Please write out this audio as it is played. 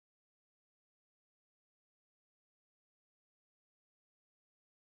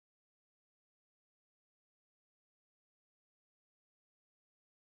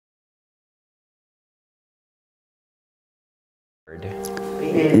Be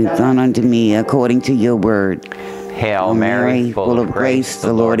it done unto me according to your word. Hail Mary, full of grace,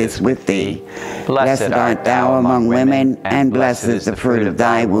 the Lord is with thee. Blessed art thou among women, and blessed is the fruit of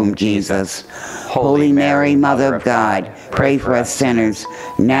thy womb, Jesus. Holy Mary, Mother of God, pray for us sinners,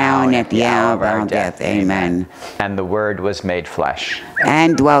 now and at the hour of our death. Amen. And the Word was made flesh,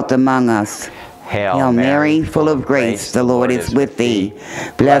 and dwelt among us. Hail Mary, full of grace, the Lord is with thee.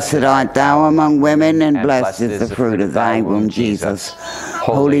 Blessed art thou among women, and blessed is the fruit of thy womb, Jesus.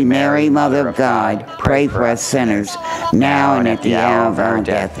 Holy Mary, Mother of God, pray for us sinners, now and at the hour of our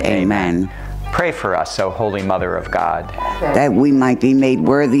death. Amen. Pray for us, O Holy Mother of God, that we might be made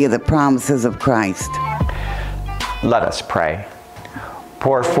worthy of the promises of Christ. Let us pray.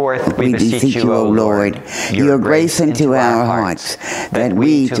 Pour forth, we beseech you, O Lord, your grace into our hearts, that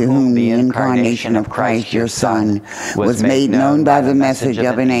we, to whom the incarnation of Christ your Son was made known by the message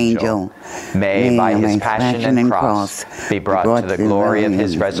of an angel, may by his passion and cross be brought to the glory of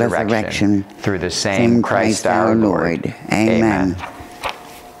his resurrection, through the same Christ our Lord. Amen.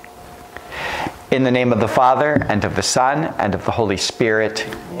 In the name of the Father, and of the Son, and of the Holy Spirit.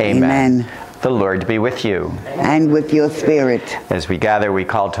 Amen. The Lord be with you. And with your spirit. As we gather, we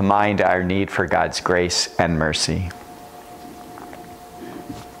call to mind our need for God's grace and mercy.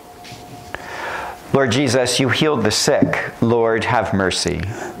 Lord Jesus, you healed the sick. Lord, have mercy.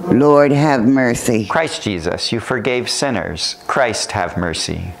 Lord, have mercy. Christ Jesus, you forgave sinners. Christ, have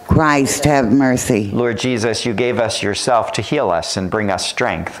mercy. Christ, have mercy. Lord Jesus, you gave us yourself to heal us and bring us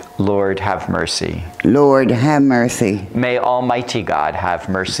strength. Lord, have mercy. Lord, have mercy. May Almighty God have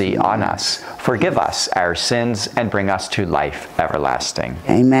mercy on us, forgive us our sins, and bring us to life everlasting.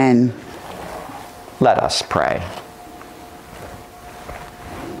 Amen. Let us pray.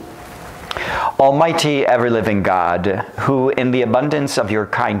 Almighty, ever-living God, who in the abundance of your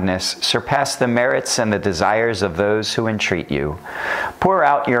kindness surpass the merits and the desires of those who entreat you, pour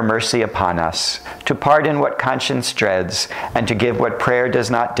out your mercy upon us, to pardon what conscience dreads, and to give what prayer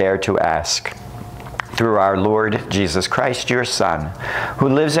does not dare to ask. Through our Lord Jesus Christ, your Son, who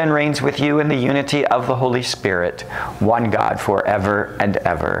lives and reigns with you in the unity of the Holy Spirit, one God forever and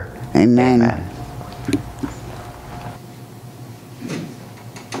ever. Amen. Amen.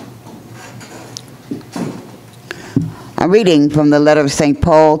 A reading from the letter of St.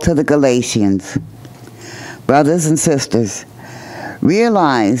 Paul to the Galatians. Brothers and sisters,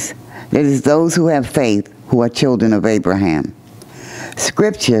 realize that it is those who have faith who are children of Abraham.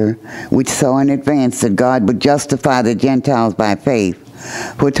 Scripture, which saw in advance that God would justify the Gentiles by faith,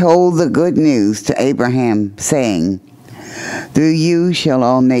 foretold the good news to Abraham, saying, "Through you shall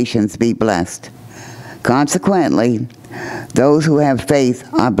all nations be blessed." Consequently, those who have faith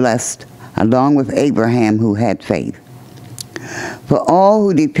are blessed, along with Abraham who had faith. For all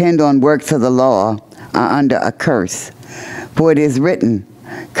who depend on works of the law are under a curse. For it is written,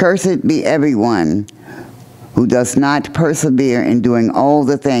 "Cursed be everyone who does not persevere in doing all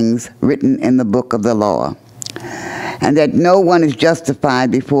the things written in the book of the law." And that no one is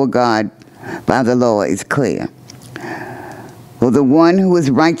justified before God by the law is clear. For the one who is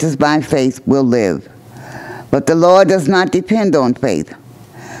righteous by faith will live. But the law does not depend on faith.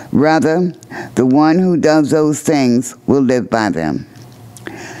 Rather, the one who does those things will live by them.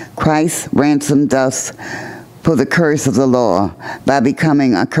 Christ ransomed us for the curse of the law by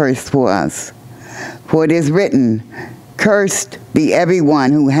becoming a curse for us. For it is written, "Cursed be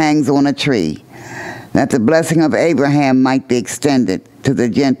everyone who hangs on a tree," that the blessing of Abraham might be extended to the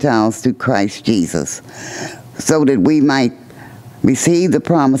Gentiles through Christ Jesus, so that we might receive the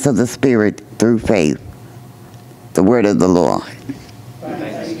promise of the Spirit through faith. The word of the Lord.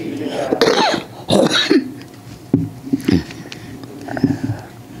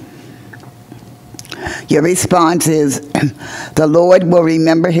 Your response is, "The Lord will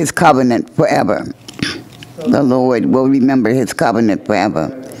remember his covenant forever." The Lord will remember his covenant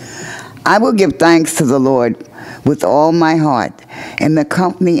forever. I will give thanks to the Lord with all my heart in the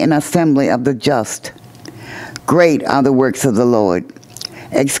company and assembly of the just. Great are the works of the Lord,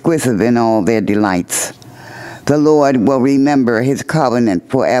 exquisite in all their delights. The Lord will remember his covenant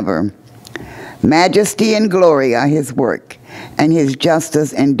forever. Majesty and glory are his work, and his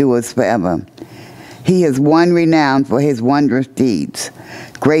justice endures forever. He is one renowned for his wondrous deeds.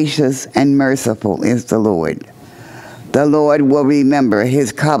 Gracious and merciful is the Lord. The Lord will remember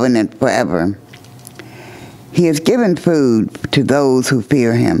his covenant forever. He has given food to those who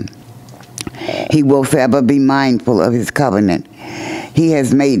fear him. He will forever be mindful of his covenant. He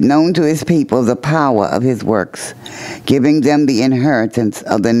has made known to his people the power of his works, giving them the inheritance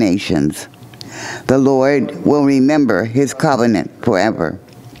of the nations. The Lord will remember his covenant forever.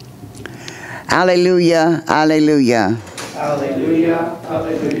 Alleluia, alleluia. Hallelujah,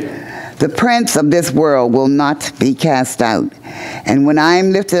 hallelujah. The prince of this world will not be cast out. And when I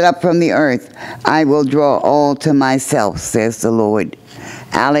am lifted up from the earth, I will draw all to myself, says the Lord.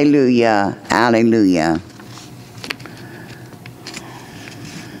 Alleluia, alleluia.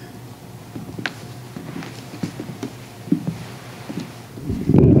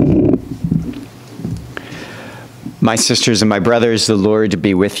 My sisters and my brothers, the Lord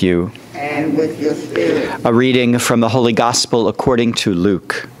be with you. And with your spirit. A reading from the Holy Gospel according to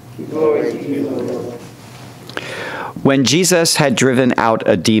Luke. Glory to you, Lord. When Jesus had driven out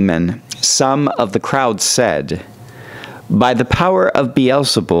a demon, some of the crowd said, "By the power of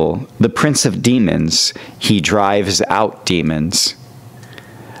Beelzebul, the prince of demons, he drives out demons."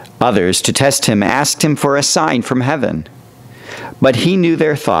 Others, to test him, asked him for a sign from heaven. But he knew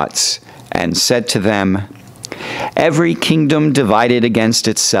their thoughts and said to them, "Every kingdom divided against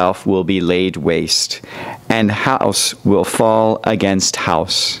itself will be laid waste, and house will fall against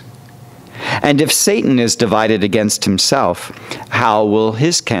house. And if Satan is divided against himself, how will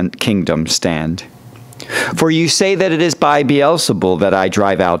his kingdom stand? For you say that it is by Beelzebul that I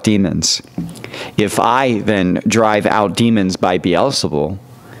drive out demons. If I then drive out demons by Beelzebul,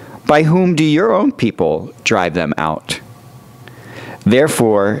 by whom do your own people drive them out?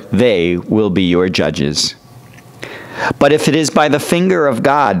 Therefore they will be your judges. But if it is by the finger of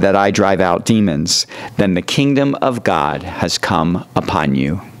God that I drive out demons, then the kingdom of God has come upon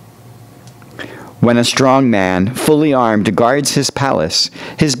you. When a strong man, fully armed, guards his palace,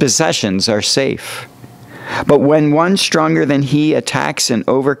 his possessions are safe. But when one stronger than he attacks and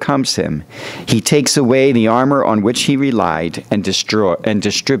overcomes him, he takes away the armor on which he relied and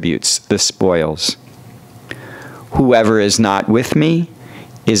distributes the spoils. Whoever is not with me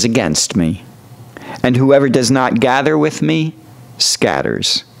is against me, and whoever does not gather with me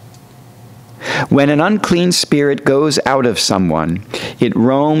scatters. When an unclean spirit goes out of someone, it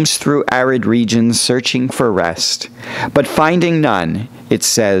roams through arid regions searching for rest. But finding none, it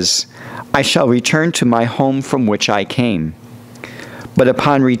says, I shall return to my home from which I came. But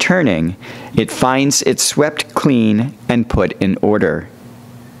upon returning, it finds it swept clean and put in order.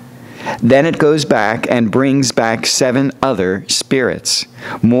 Then it goes back and brings back 7 other spirits,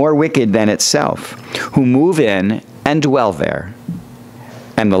 more wicked than itself, who move in and dwell there.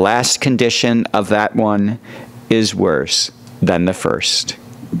 And the last condition of that one is worse than the first.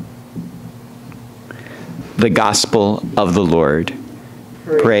 The Gospel of the Lord.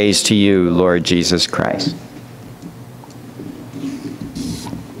 Praise to you, Lord Jesus Christ.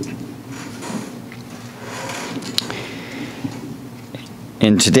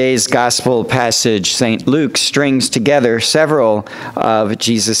 In today's gospel passage, St. Luke strings together several of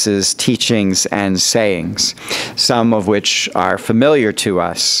Jesus' teachings and sayings, some of which are familiar to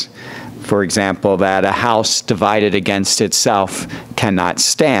us. For example, that a house divided against itself cannot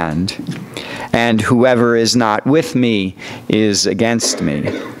stand, and whoever is not with me is against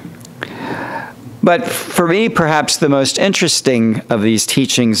me. But for me, perhaps the most interesting of these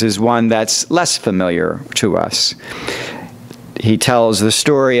teachings is one that's less familiar to us. He tells the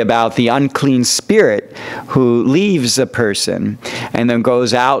story about the unclean spirit who leaves a person and then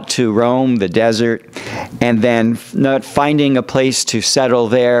goes out to roam the desert, and then, not finding a place to settle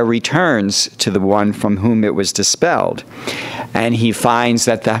there, returns to the one from whom it was dispelled. And he finds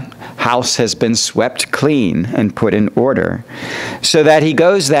that the house has been swept clean and put in order. So that he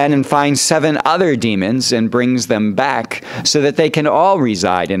goes then and finds 7 other demons and brings them back so that they can all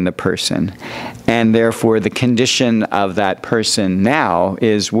reside in the person. And therefore the condition of that person now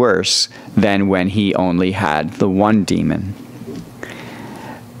is worse than when he only had the one demon.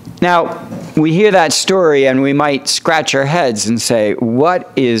 Now, we hear that story and we might scratch our heads and say,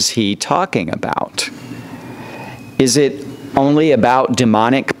 what is he talking about? Is it only about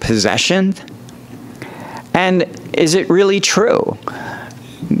demonic possession? And is it really true?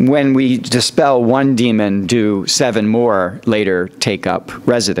 When we dispel one demon, do 7 more later take up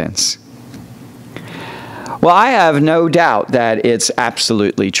residence? Well, I have no doubt that it's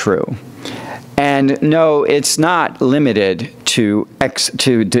absolutely true. And no, it's not limited to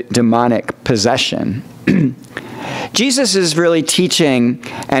demonic possession. Jesus is really teaching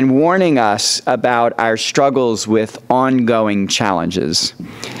and warning us about our struggles with ongoing challenges.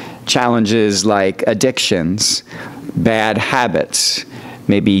 Challenges like addictions, bad habits,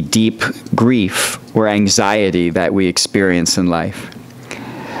 maybe deep grief or anxiety that we experience in life.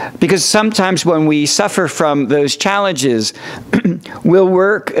 Because sometimes when we suffer from those challenges, we'll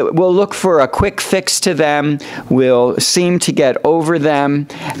look for a quick fix to them, we'll seem to get over them,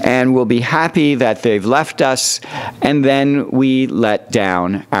 and we'll be happy that they've left us, and then we let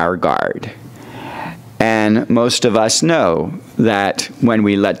down our guard. And most of us know that when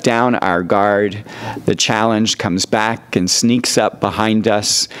we let down our guard, the challenge comes back and sneaks up behind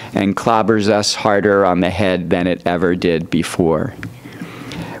us and clobbers us harder on the head than it ever did before.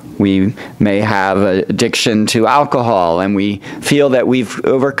 We may have an addiction to alcohol, and we feel that we've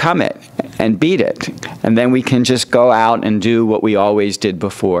overcome it and beat it. And then we can just go out and do what we always did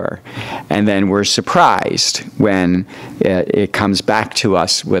before. And then we're surprised when it comes back to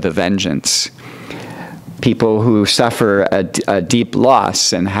us with a vengeance. People who suffer a deep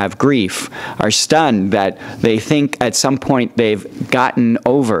loss and have grief are stunned that they think at some point they've gotten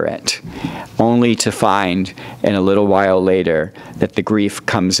over it, only to find in a little while later that the grief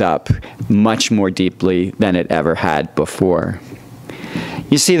comes up much more deeply than it ever had before.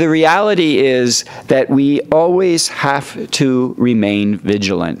 You see, the reality is that we always have to remain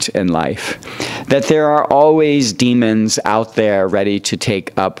vigilant in life, that there are always demons out there ready to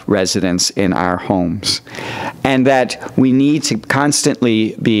take up residence in our homes, and that we need to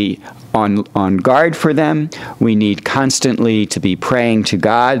constantly be on guard for them. We need constantly to be praying to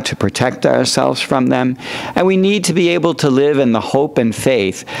God to protect ourselves from them. And we need to be able to live in the hope and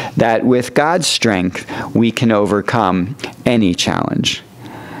faith that with God's strength, we can overcome any challenge.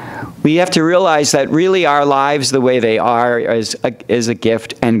 We have to realize that really our lives, the way they are, is a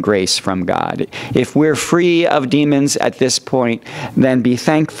gift and grace from God. If we're free of demons at this point, then be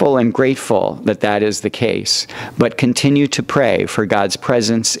thankful and grateful that that is the case. But continue to pray for God's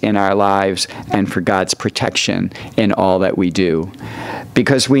presence in our lives and for God's protection in all that we do.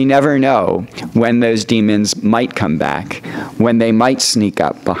 Because we never know when those demons might come back, when they might sneak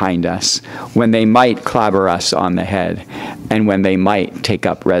up behind us, when they might clobber us on the head, and when they might take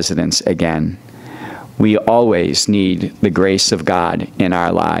up residence again. We always need the grace of God in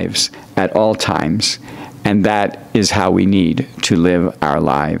our lives at all times, and that is how we need to live our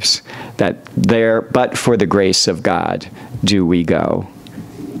lives. That there, but for the grace of God, do we go.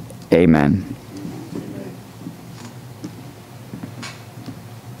 Amen.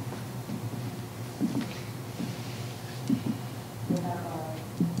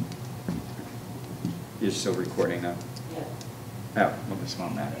 You're still recording now? Oh, well, this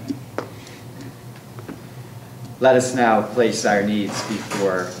won't matter. Let us now place our needs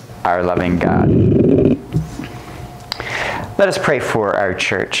before our loving God. Let us pray for our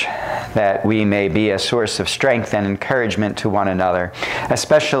church, that we may be a source of strength and encouragement to one another,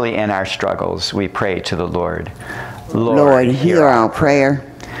 especially in our struggles. We pray to the Lord. Lord, hear our prayer.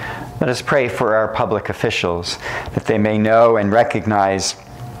 Let us pray for our public officials, that they may know and recognize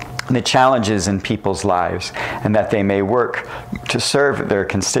the challenges in people's lives, and that they may work to serve their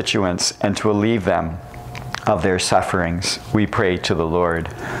constituents and to relieve them of their sufferings. We pray to the Lord.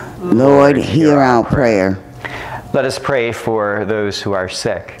 Lord, hear our prayer. Let us pray for those who are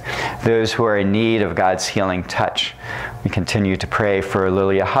sick, those who are in need of God's healing touch. We continue to pray for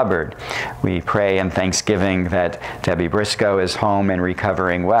Lilia Hubbard. We pray in thanksgiving that Debbie Briscoe is home and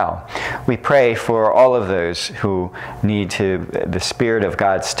recovering well. We pray for all of those who need the Spirit of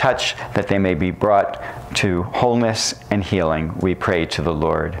God's touch, that they may be brought to wholeness and healing. We pray to the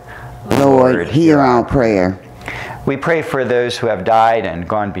Lord. Lord, hear our prayer. We pray for those who have died and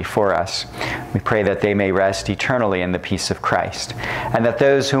gone before us. We pray that they may rest eternally in the peace of Christ, and that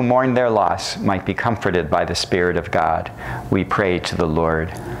those who mourn their loss might be comforted by the Spirit of God. We pray to the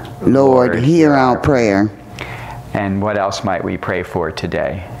Lord. Lord, hear our prayer. And what else might we pray for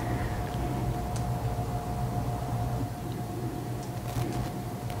today?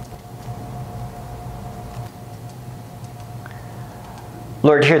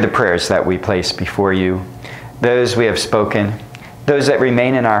 Lord, hear the prayers that we place before you, those we have spoken, those that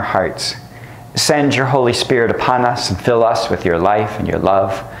remain in our hearts. Send your Holy Spirit upon us and fill us with your life and your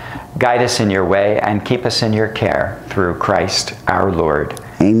love. Guide us in your way and keep us in your care through Christ our Lord.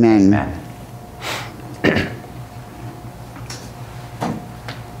 Amen. Amen.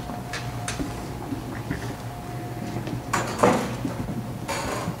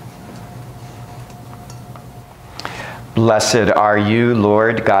 Blessed are you,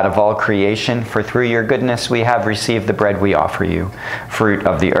 Lord, God of all creation, for through your goodness we have received the bread we offer you, fruit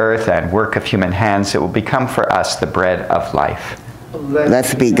of the earth and work of human hands. It will become for us the bread of life.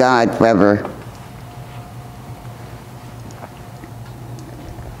 Blessed be God forever.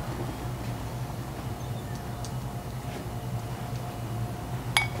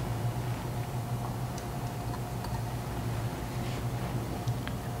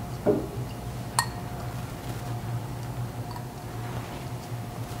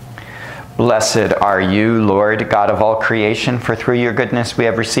 Blessed are you, Lord, God of all creation, for through your goodness we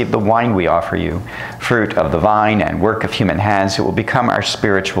have received the wine we offer you, fruit of the vine and work of human hands. It will become our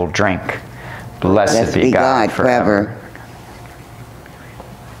spiritual drink. Blessed be God forever.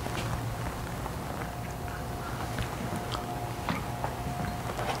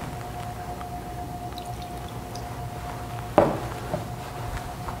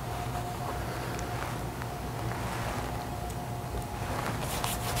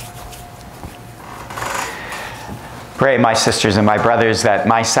 Pray, my sisters and my brothers, that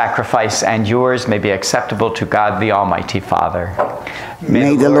my sacrifice and yours may be acceptable to God the Almighty Father.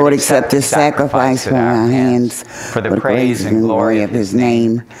 May the Lord accept this sacrifice from our hands for the praise and glory of his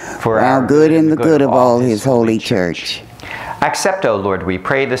name, for our good and the good of all his holy church. Accept, O Lord, we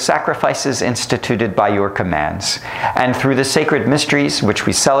pray, the sacrifices instituted by your commands, and through the sacred mysteries which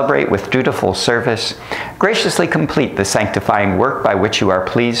we celebrate with dutiful service, graciously complete the sanctifying work by which you are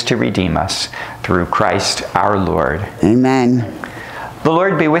pleased to redeem us, through Christ our Lord. Amen. The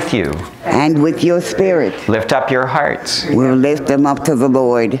Lord be with you. And with your spirit. Lift up your hearts. We'll lift them up to the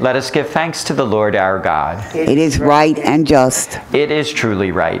Lord. Let us give thanks to the Lord our God. It is right and just. It is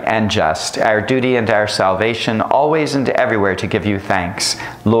truly right and just, our duty and our salvation, always and everywhere to give you thanks,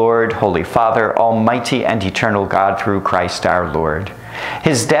 Lord, Holy Father, Almighty and eternal God, through Christ our Lord.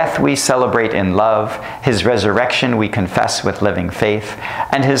 His death we celebrate in love, his resurrection we confess with living faith,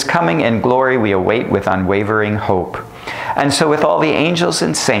 and his coming in glory we await with unwavering hope. And so with all the angels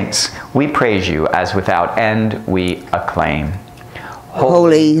and saints, we praise you as without end we acclaim.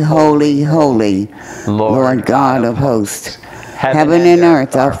 Holy, holy, holy, Lord God of hosts, heaven and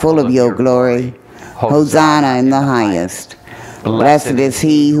earth are full of your glory. Hosanna in the highest. Blessed is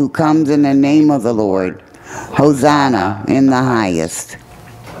he who comes in the name of the Lord. Hosanna in the highest.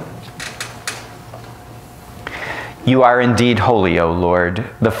 You are indeed holy, O Lord,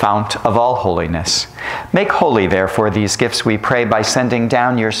 the fount of all holiness. Make holy, therefore, these gifts, we pray, by sending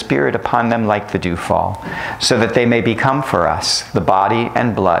down your Spirit upon them like the dewfall, so that they may become for us the body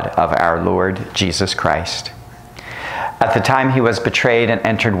and blood of our Lord Jesus Christ. At the time he was betrayed and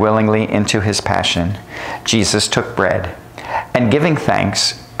entered willingly into his passion, Jesus took bread, and giving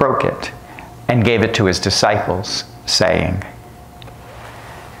thanks, broke it, and gave it to his disciples, saying,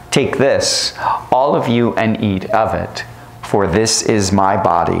 "Take this, all of you, and eat of it, for this is my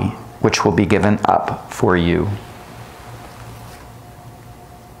body, which will be given up for you."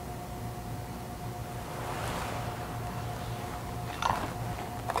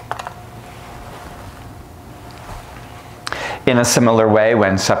 In a similar way,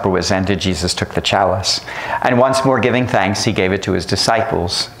 when supper was ended, Jesus took the chalice, and once more giving thanks, he gave it to his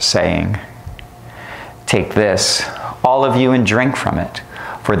disciples, saying, "Take this, all of you, and drink from it,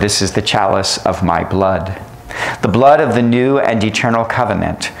 for this is the chalice of my blood, the blood of the new and eternal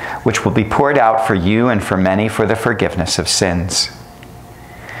covenant, which will be poured out for you and for many for the forgiveness of sins.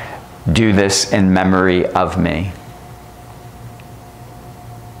 Do this in memory of me."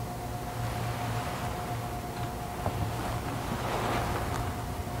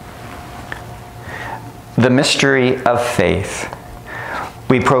 The mystery of faith.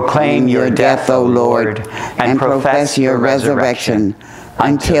 We proclaim your death, O Lord, and profess your resurrection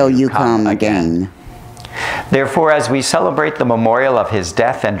until you come again. Therefore, as we celebrate the memorial of his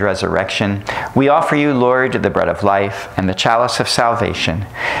death and resurrection, we offer you, Lord, the bread of life and the chalice of salvation,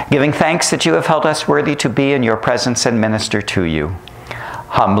 giving thanks that you have held us worthy to be in your presence and minister to you.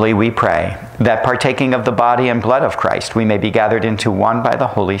 Humbly we pray that, partaking of the body and blood of Christ, we may be gathered into one by the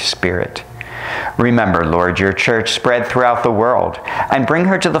Holy Spirit. Remember, Lord, your church spread throughout the world, and bring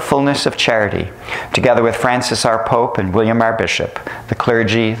her to the fullness of charity, together with Francis our Pope and William our Bishop, the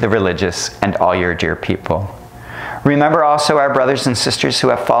clergy, the religious, and all your dear people. Remember also our brothers and sisters who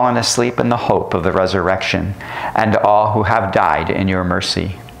have fallen asleep in the hope of the resurrection, and all who have died in your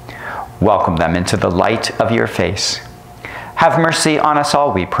mercy. Welcome them into the light of your face. Have mercy on us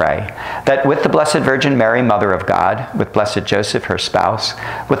all, we pray, that with the Blessed Virgin Mary, Mother of God, with Blessed Joseph, her spouse,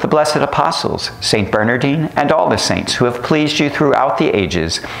 with the blessed apostles, Saint Bernardine, and all the saints who have pleased you throughout the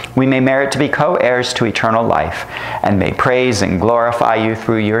ages, we may merit to be co-heirs to eternal life, and may praise and glorify you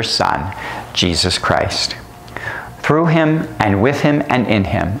through your Son, Jesus Christ. Through him, and with him, and in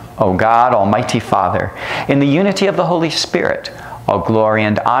him, O God, Almighty Father, in the unity of the Holy Spirit, all glory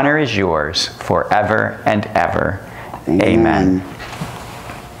and honor is yours forever and ever. Amen.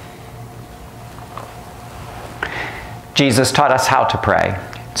 Jesus taught us how to pray.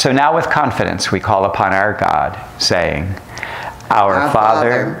 So now with confidence we call upon our God, saying, Our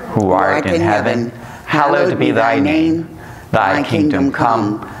Father, who art in heaven, hallowed be thy name. Thy kingdom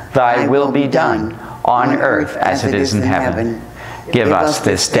come, thy will be done, on earth as it is in heaven. Give us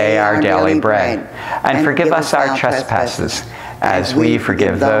this day our daily bread, and forgive us our trespasses, as we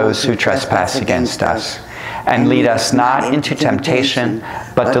forgive those who trespass against us. And lead us not into temptation,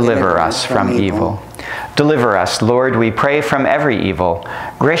 but deliver us from evil. Deliver us, Lord, we pray, from every evil.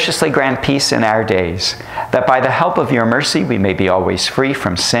 Graciously grant peace in our days, that by the help of your mercy we may be always free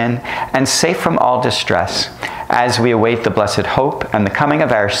from sin and safe from all distress, as we await the blessed hope and the coming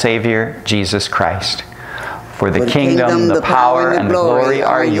of our Savior, Jesus Christ. For the kingdom, the power, and the glory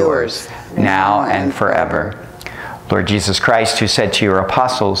are yours, now and forever. Lord Jesus Christ, who said to your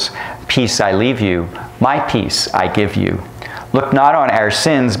apostles, "Peace I leave you, my peace I give you," look not on our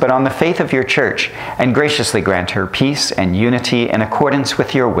sins, but on the faith of your church, and graciously grant her peace and unity in accordance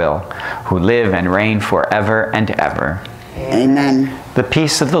with your will, who live and reign forever and ever. Amen. The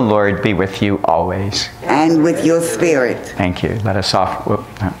peace of the Lord be with you always. And with your spirit. Thank you. Let's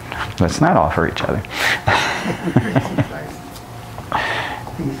not offer each other.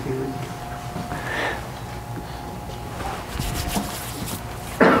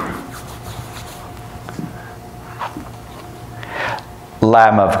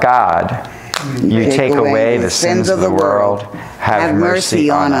 Lamb of God, you take away the sins of the world, have mercy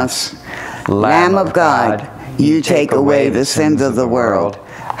on us. Lamb of God, you take away the sins of the world,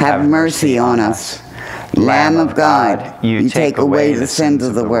 have mercy on us. Lamb of God, you take away the sins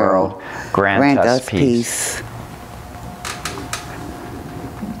of the world, grant us peace.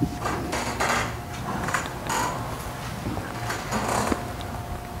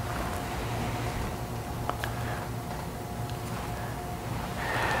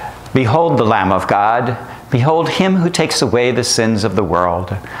 Behold the Lamb of God. Behold him who takes away the sins of the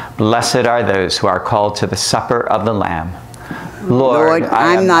world. Blessed are those who are called to the supper of the Lamb. Lord,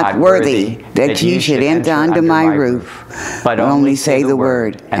 I am not worthy that you should enter under my roof, but only say the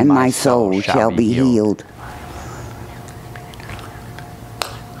word, and my soul shall be healed.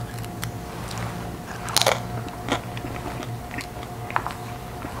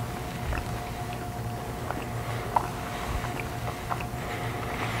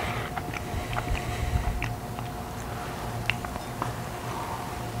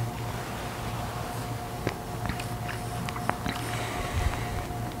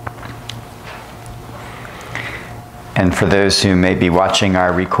 And for those who may be watching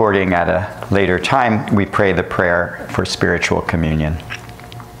our recording at a later time, we pray the prayer for spiritual communion.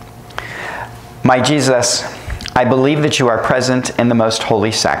 My Jesus, I believe that you are present in the most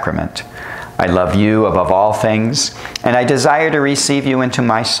holy sacrament. I love you above all things, and I desire to receive you into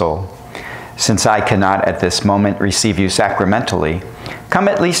my soul. Since I cannot at this moment receive you sacramentally, come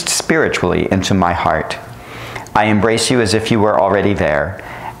at least spiritually into my heart. I embrace you as if you were already there,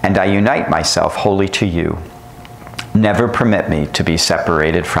 and I unite myself wholly to you. Never permit me to be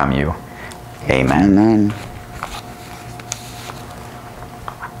separated from you. Amen. Amen.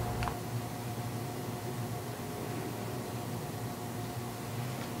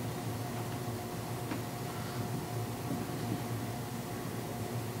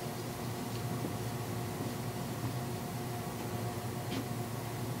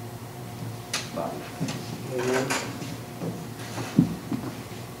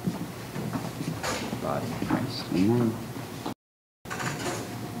 Body of Christ. Amen.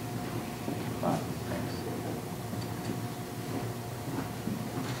 Body of Christ.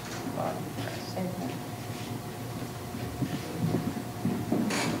 Body of Christ.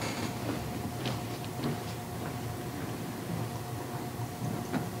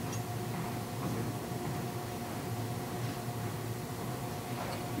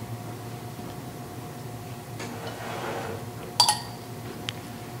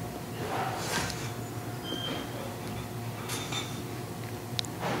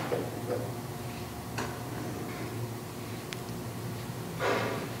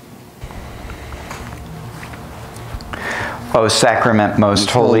 O sacrament most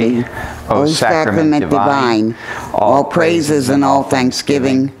holy, O sacrament divine, all praises and all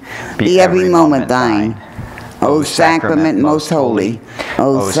thanksgiving be every moment thine. O sacrament most holy,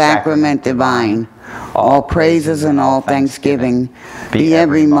 O sacrament divine, all praises and all thanksgiving be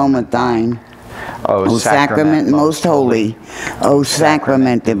every moment thine. O sacrament most holy, O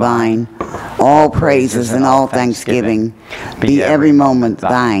sacrament divine, all praises and all thanksgiving be every moment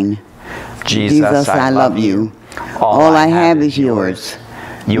thine. Jesus, I love you. All I have is yours.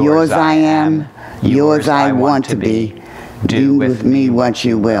 Yours I am, yours I want to be. Do with me what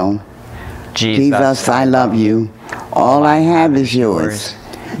you will. Jesus, I love you. All I have is yours.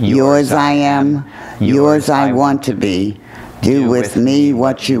 Yours I am, yours I want to be. Do with me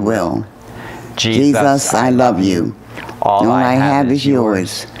what you will. Jesus, I love you. All I have is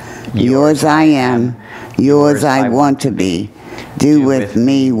yours. Yours I am, yours I want to be. Do with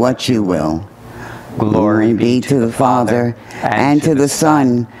me what you will. Glory be to the Father, and to the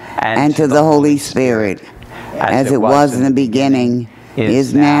Son, and to the Holy Spirit, as it was in the beginning,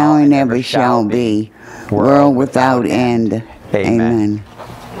 is now, and ever shall be, world without end. Amen.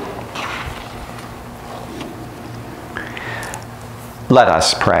 Let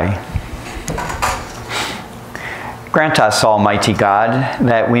us pray. Grant us, Almighty God,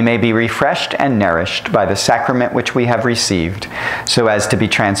 that we may be refreshed and nourished by the sacrament which we have received, so as to be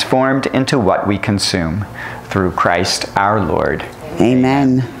transformed into what we consume. Through Christ our Lord.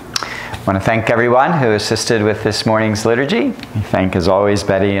 Amen. I want to thank everyone who assisted with this morning's liturgy. We thank, as always,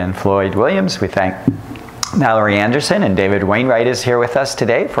 Betty and Floyd Williams. We thank Mallory Anderson, and David Wainwright is here with us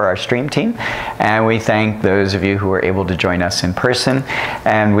today for our stream team. And we thank those of you who were able to join us in person.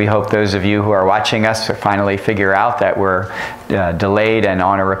 And we hope those of you who are watching us finally figure out that we're delayed and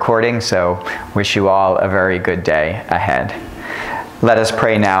on a recording. So wish you all a very good day ahead. Let us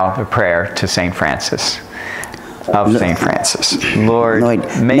pray now the prayer to St. Francis. Of St. Francis. Lord,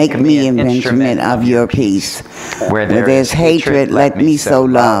 make me an instrument of your peace. Where there's hatred, let me sow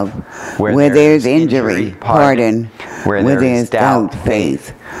love. Where there's injury, pardon. Where there's doubt, faith.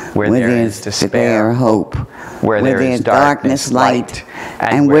 Where there's despair, hope. Where there's darkness, light.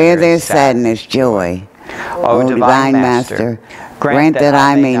 And where there's sadness, joy. O divine Master, grant that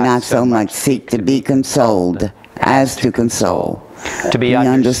I may not so much seek to be consoled as to console. To be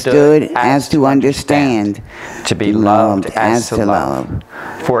understood as to understand, to be loved as to love.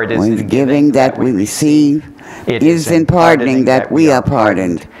 For it is in giving that we receive, it is in pardoning that we are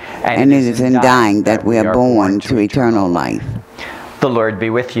pardoned, and it is in dying that we are born to eternal life. The Lord be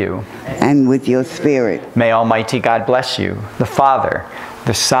with you. And with your spirit. May Almighty God bless you, the Father,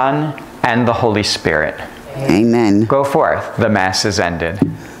 the Son, and the Holy Spirit. Amen. Go forth. The Mass is ended.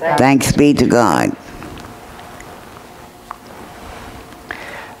 Thanks be to God.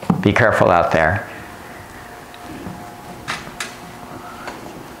 Be careful out there.